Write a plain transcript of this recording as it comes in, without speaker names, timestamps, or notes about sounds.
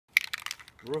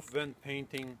Roof vent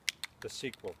painting, the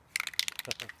sequel.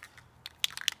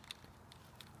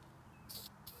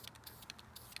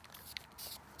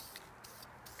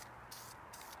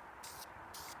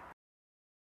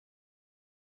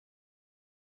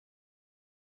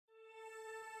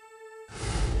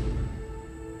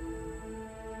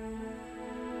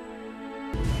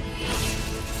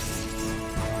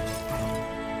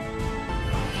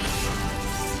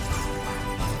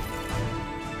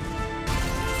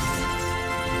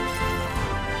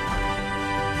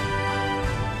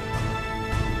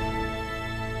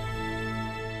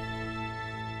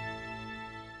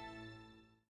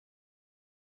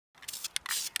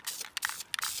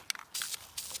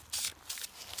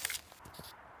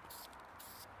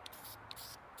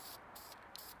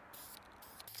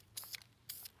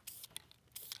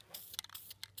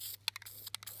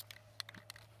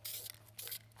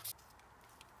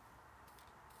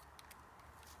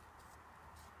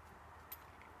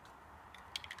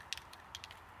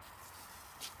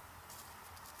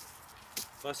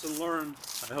 Lesson learned,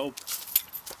 I hope.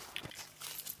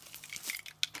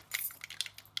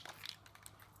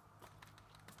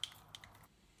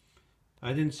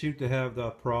 I didn't seem to have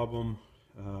that problem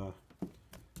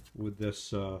with this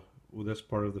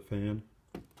part of the fan,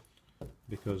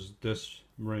 because this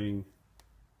ring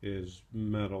is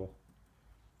metal,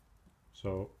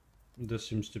 so this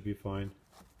seems to be fine.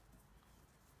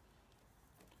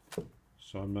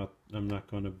 So I'm not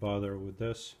going to bother with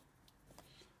this.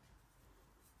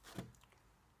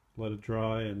 Let it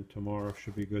dry, and tomorrow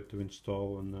should be good to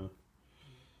install, and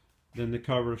then the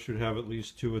cover should have at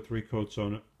least 2 or 3 coats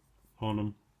on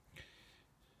them,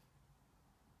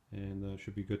 and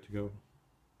should be good to go.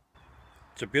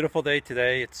 It's a beautiful day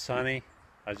today. It's sunny,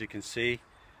 as you can see,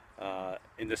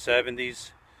 in the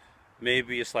 70s.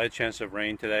 Maybe a slight chance of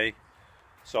rain today.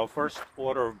 So first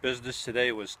order of business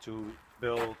today was to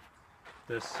build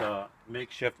this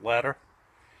makeshift ladder.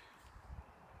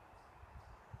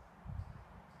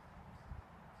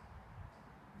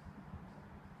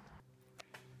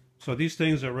 So these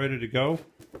things are ready to go.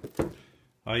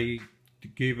 I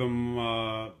gave them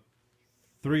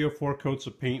 3 or 4 coats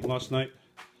of paint last night,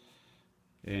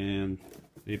 and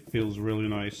it feels really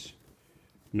nice.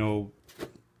 No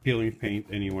peeling paint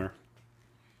anywhere.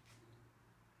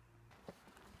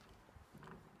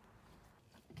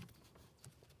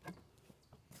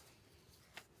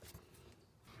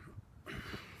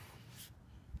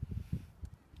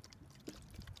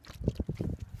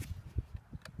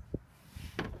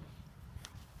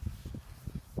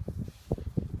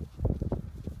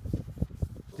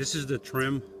 This is the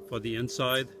trim for the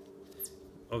inside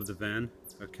of the van,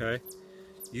 okay?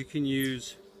 You can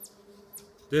use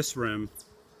this rim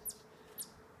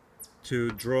to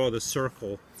draw the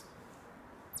circle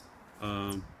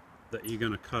that you're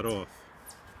gonna cut off.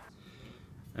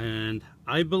 And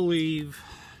I believe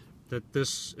that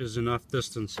this is enough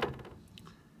distance.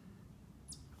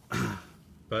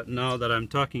 But now that I'm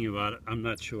talking about it, I'm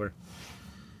not sure.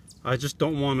 I just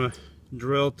don't want to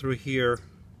drill through here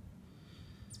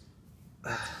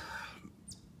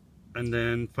and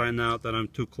then find out that I'm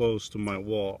too close to my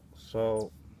wall.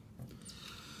 So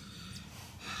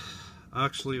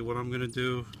actually what I'm gonna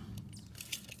do,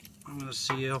 I'm gonna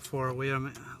see how far away I'm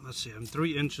at. Let's see, I'm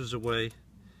 3 inches away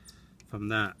from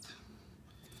that.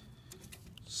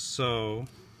 So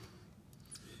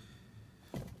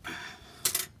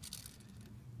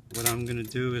what I'm gonna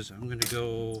do is I'm gonna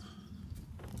go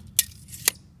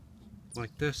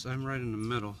like this. I'm right in the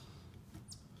middle.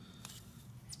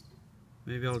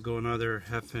 Maybe I'll go another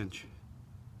 1/2 inch.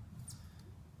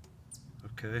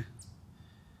 Okay,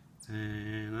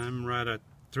 and I'm right at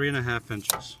 3.5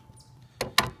 inches,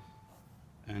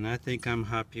 and I think I'm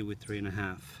happy with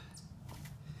 3.5.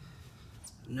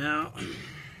 Now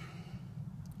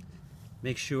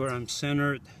make sure I'm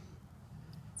centered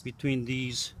between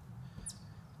these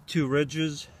 2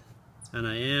 ridges, and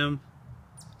I am.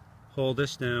 Hold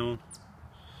this down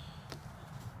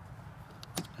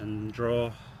and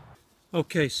draw.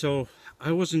 Okay, so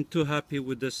I wasn't too happy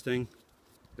with this thing.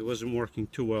 It wasn't working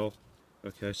too well.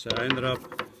 Okay, so I ended up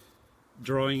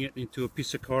drawing it into a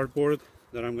piece of cardboard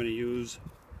that I'm going to use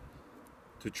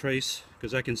to trace,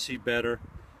 because I can see better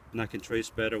and I can trace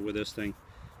better with this thing.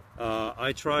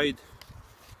 I tried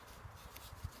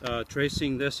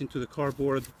tracing this into the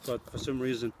cardboard, but for some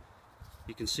reason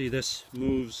you can see this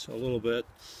moves a little bit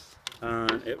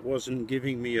and it wasn't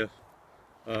giving me a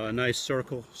nice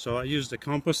circle, so I used a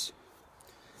compass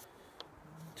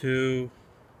to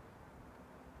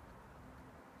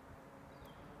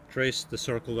trace the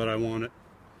circle that I wanted.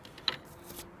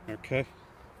 Okay,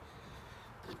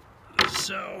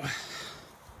 so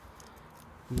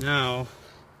Now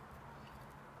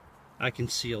I can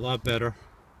see a lot better.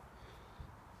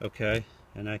 Okay,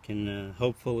 and I can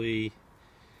hopefully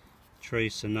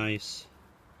trace a nice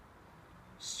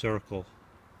circle.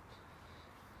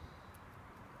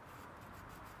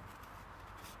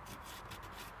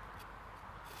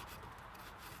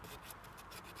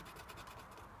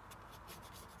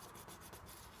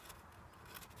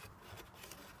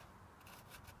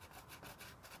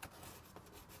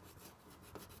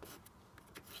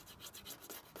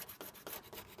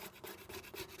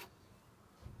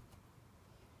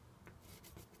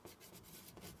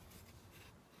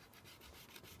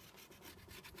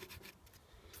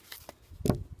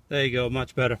 There you go,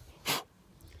 much better.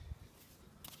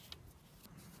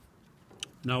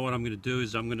 Now what I'm going to do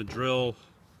is I'm going to drill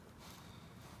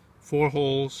 4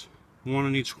 holes, 1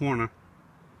 in each corner,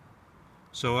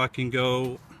 so I can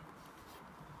go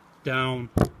down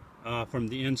from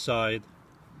the inside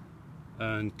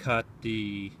and cut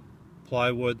the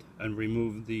plywood and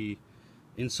remove the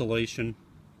insulation,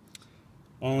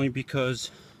 only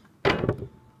because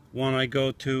when I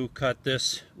go to cut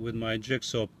this with my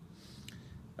jigsaw,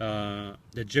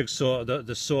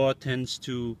 the saw tends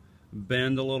to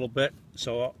bend a little bit,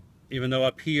 so even though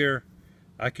up here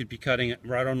I could be cutting it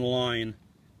right on the line,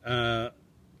 on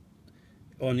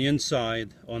the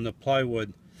inside on the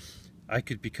plywood I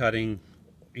could be cutting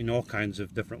in all kinds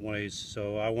of different ways.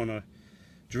 So I want to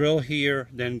drill here,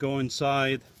 then go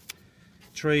inside,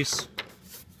 trace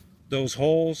those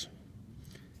holes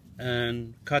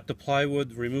and cut the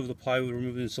plywood, remove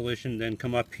the insulation, then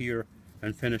come up here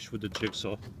and finish with the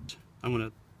jigsaw. I'm going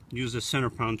to use the center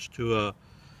punch to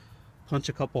punch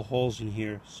a couple holes in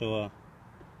here so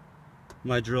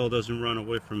my drill doesn't run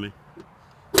away from me.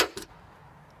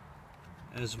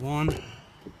 As one.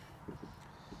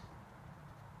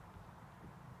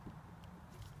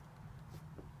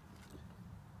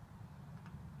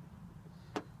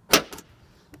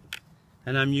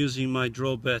 And I'm using my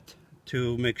drill bit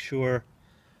to make sure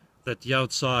that the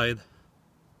outside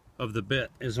of the bit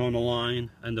is on the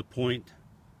line and the point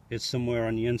is somewhere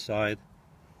on the inside.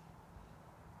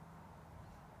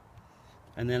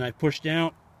 And then I push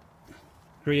down,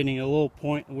 creating a little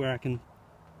point where I can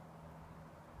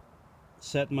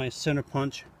set my center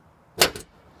punch.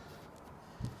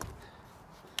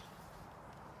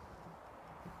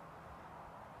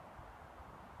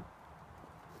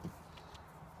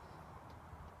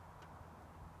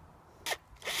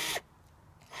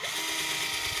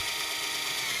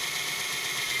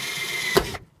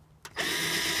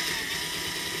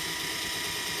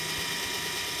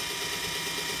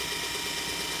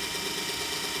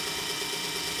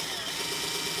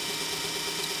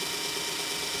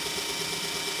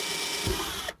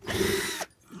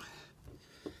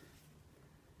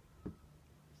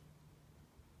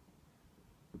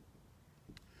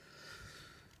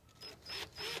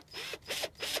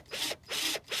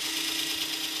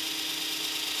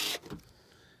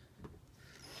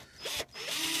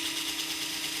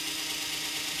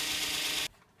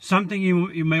 Something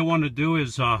you may want to do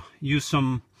is use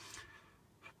some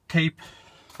tape.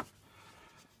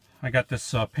 I got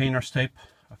this painter's tape,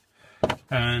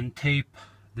 and tape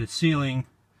the ceiling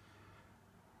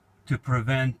to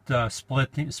prevent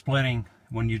splitting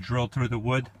when you drill through the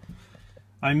wood.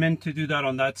 I meant to do that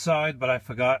on that side, but I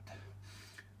forgot,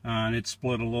 and it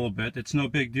split a little bit. It's no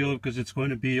big deal because it's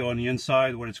going to be on the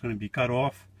inside where it's going to be cut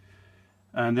off,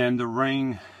 and then the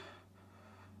ring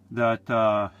that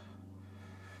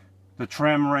the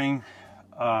trim ring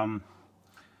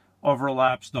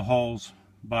overlaps the holes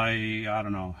by, I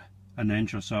don't know, an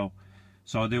inch or so.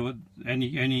 So there would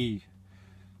any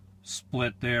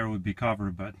split there would be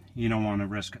covered, but you don't want to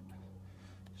risk it.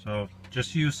 So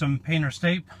just use some painter's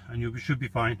tape and you should be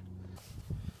fine.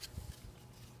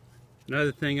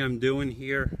 Another thing I'm doing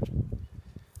here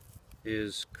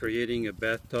is creating a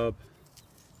bathtub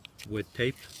with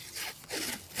tape.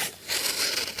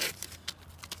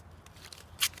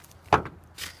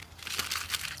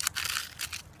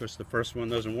 Of course, the first one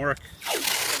doesn't work.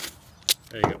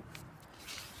 There you go.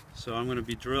 So I'm going to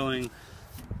be drilling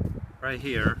right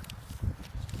here,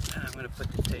 and I'm going to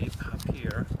put the tape up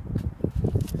here.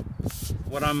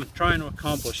 What I'm trying to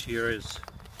accomplish here is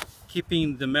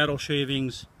keeping the metal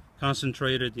shavings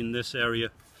concentrated in this area,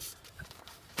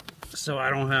 so I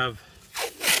don't have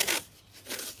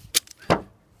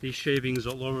these shavings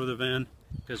all over the van.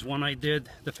 Because when I did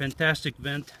the fantastic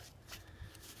vent,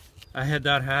 I had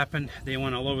that happen. They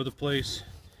went all over the place,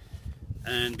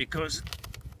 and because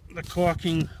the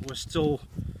caulking was still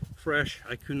fresh,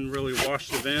 I couldn't really wash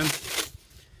the van.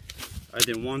 I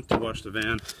didn't want to wash the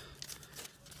van,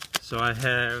 so I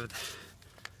had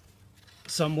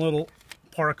some little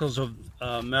particles of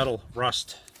metal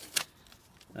rust,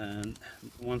 and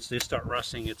once they start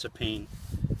rusting, it's a pain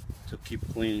to keep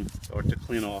cleaning or to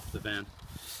clean off the van.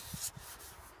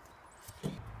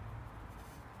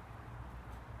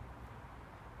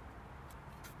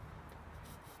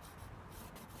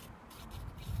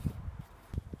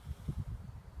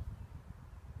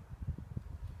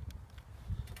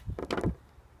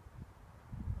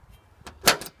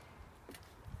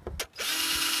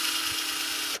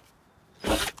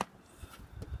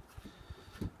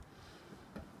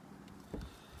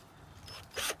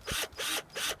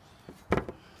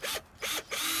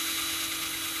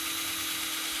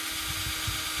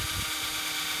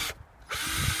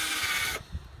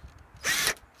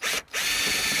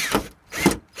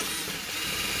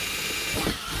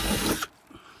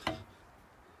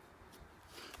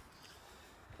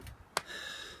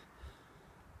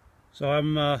 So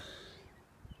I'm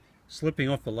slipping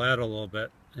off the ladder a little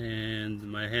bit, and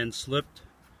my hand slipped,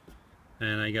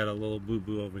 and I got a little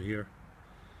boo-boo over here.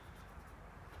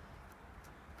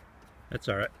 That's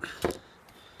all right.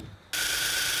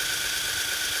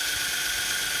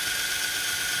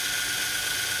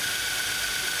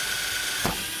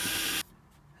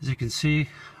 As you can see,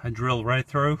 I drilled right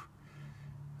through.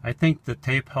 I think the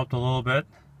tape helped a little bit.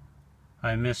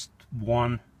 I missed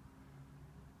one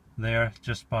there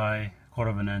just by a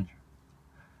quarter of an inch.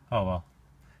 Oh well,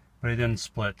 but it didn't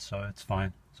split, so it's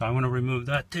fine. So I'm going to remove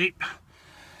that tape,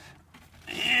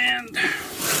 and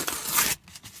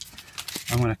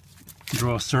I'm going to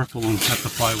draw a circle and cut the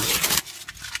plywood.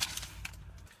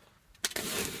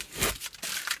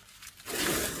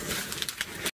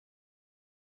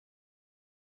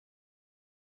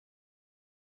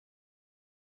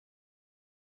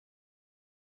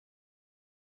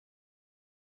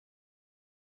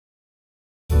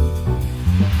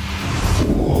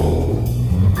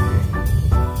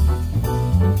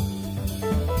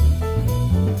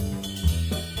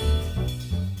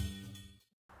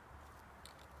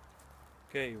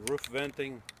 Okay, roof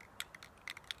venting.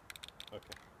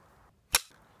 Okay.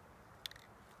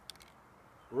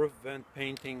 Roof vent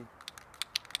painting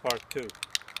part 2.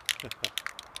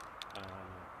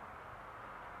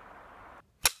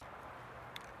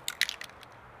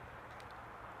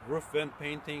 Roof vent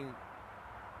painting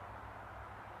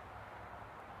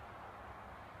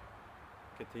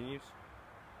continues.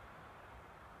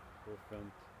 Roof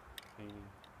vent painting.